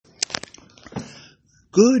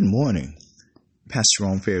Good morning. Pastor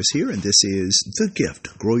Ron Ferris here, and this is The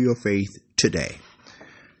Gift, Grow Your Faith Today.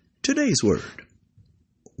 Today's word,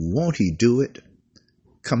 won't he do it?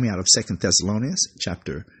 Coming out of 2 Thessalonians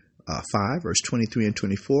chapter 5, verse 23 and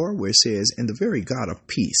 24, where it says, "And the very God of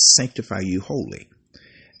peace sanctify you wholly.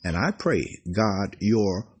 And I pray, God,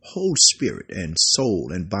 your whole spirit and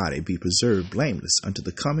soul and body be preserved blameless unto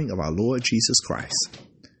the coming of our Lord Jesus Christ.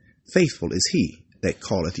 Faithful is he that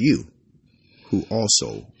calleth you, who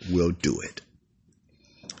also will do it."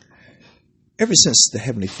 Ever since the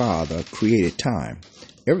Heavenly Father created time,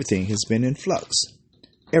 everything has been in flux.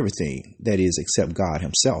 Everything, that is, except God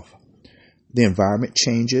himself. The environment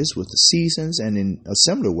changes with the seasons, and in a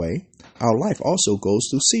similar way, our life also goes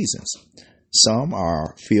through seasons. Some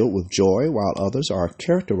are filled with joy, while others are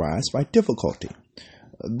characterized by difficulty.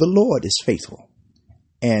 The Lord is faithful,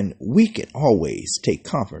 and we can always take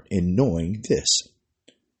comfort in knowing this.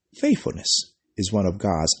 Faithfulness is one of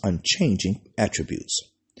God's unchanging attributes.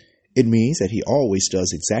 It means that he always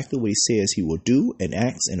does exactly what he says he will do and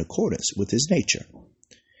acts in accordance with his nature.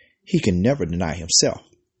 He can never deny himself.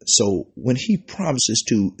 So when he promises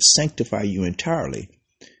to sanctify you entirely,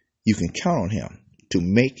 you can count on him to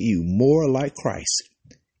make you more like Christ,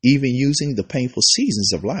 even using the painful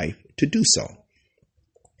seasons of life to do so.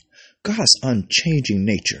 God's unchanging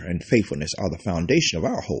nature and faithfulness are the foundation of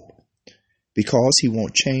our hope. Because he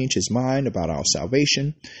won't change his mind about our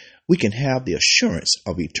salvation, we can have the assurance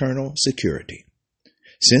of eternal security.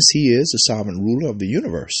 Since he is the sovereign ruler of the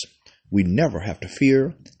universe, we never have to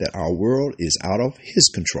fear that our world is out of his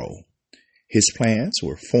control. His plans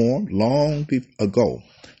were formed long ago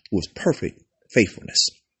with perfect faithfulness,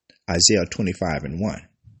 Isaiah 25:1,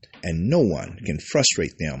 and no one can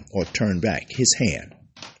frustrate them or turn back his hand.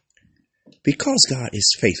 Because God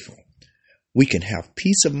is faithful, we can have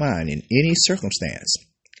peace of mind in any circumstance,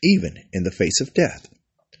 even in the face of death.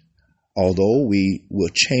 Although we will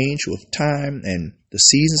change with time and the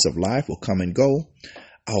seasons of life will come and go,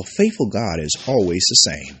 our faithful God is always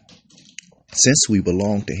the same. Since we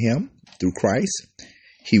belong to him through Christ,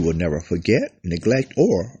 he will never forget, neglect,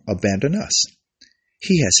 or abandon us.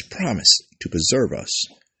 He has promised to preserve us,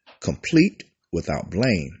 complete without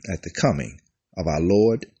blame, at the coming of our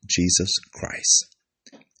Lord Jesus Christ.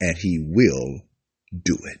 And he will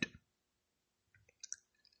do it.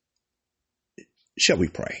 Shall we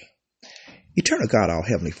pray? Eternal God, our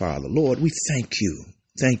Heavenly Father, Lord, we thank you.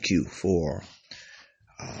 Thank you for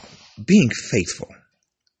being faithful.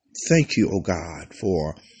 Thank you, O God,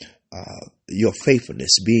 for your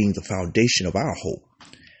faithfulness being the foundation of our hope.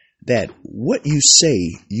 That what you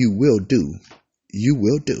say you will do, you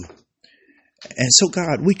will do. And so,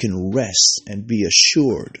 God, we can rest and be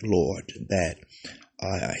assured, Lord, that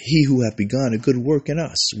he who hath begun a good work in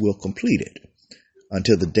us will complete it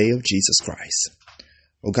until the day of Jesus Christ.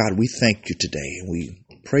 Oh God, we thank you today, and we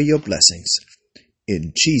pray your blessings.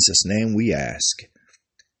 In Jesus' name we ask.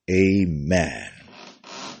 Amen.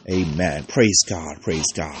 Amen. Praise God.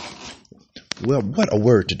 Praise God. Well, what a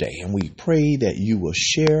word today, and we pray that you will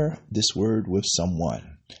share this word with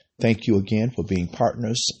someone. Thank you again for being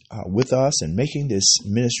partners with us and making this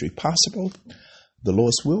ministry possible. The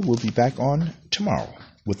Lord's will, we'll be back on tomorrow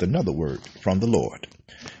with another word from the Lord.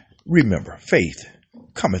 Remember, faith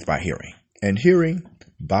cometh by hearing, and hearing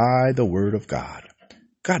by the word of God.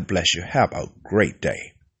 God bless you. Have a great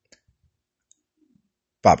day.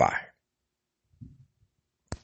 Bye-bye.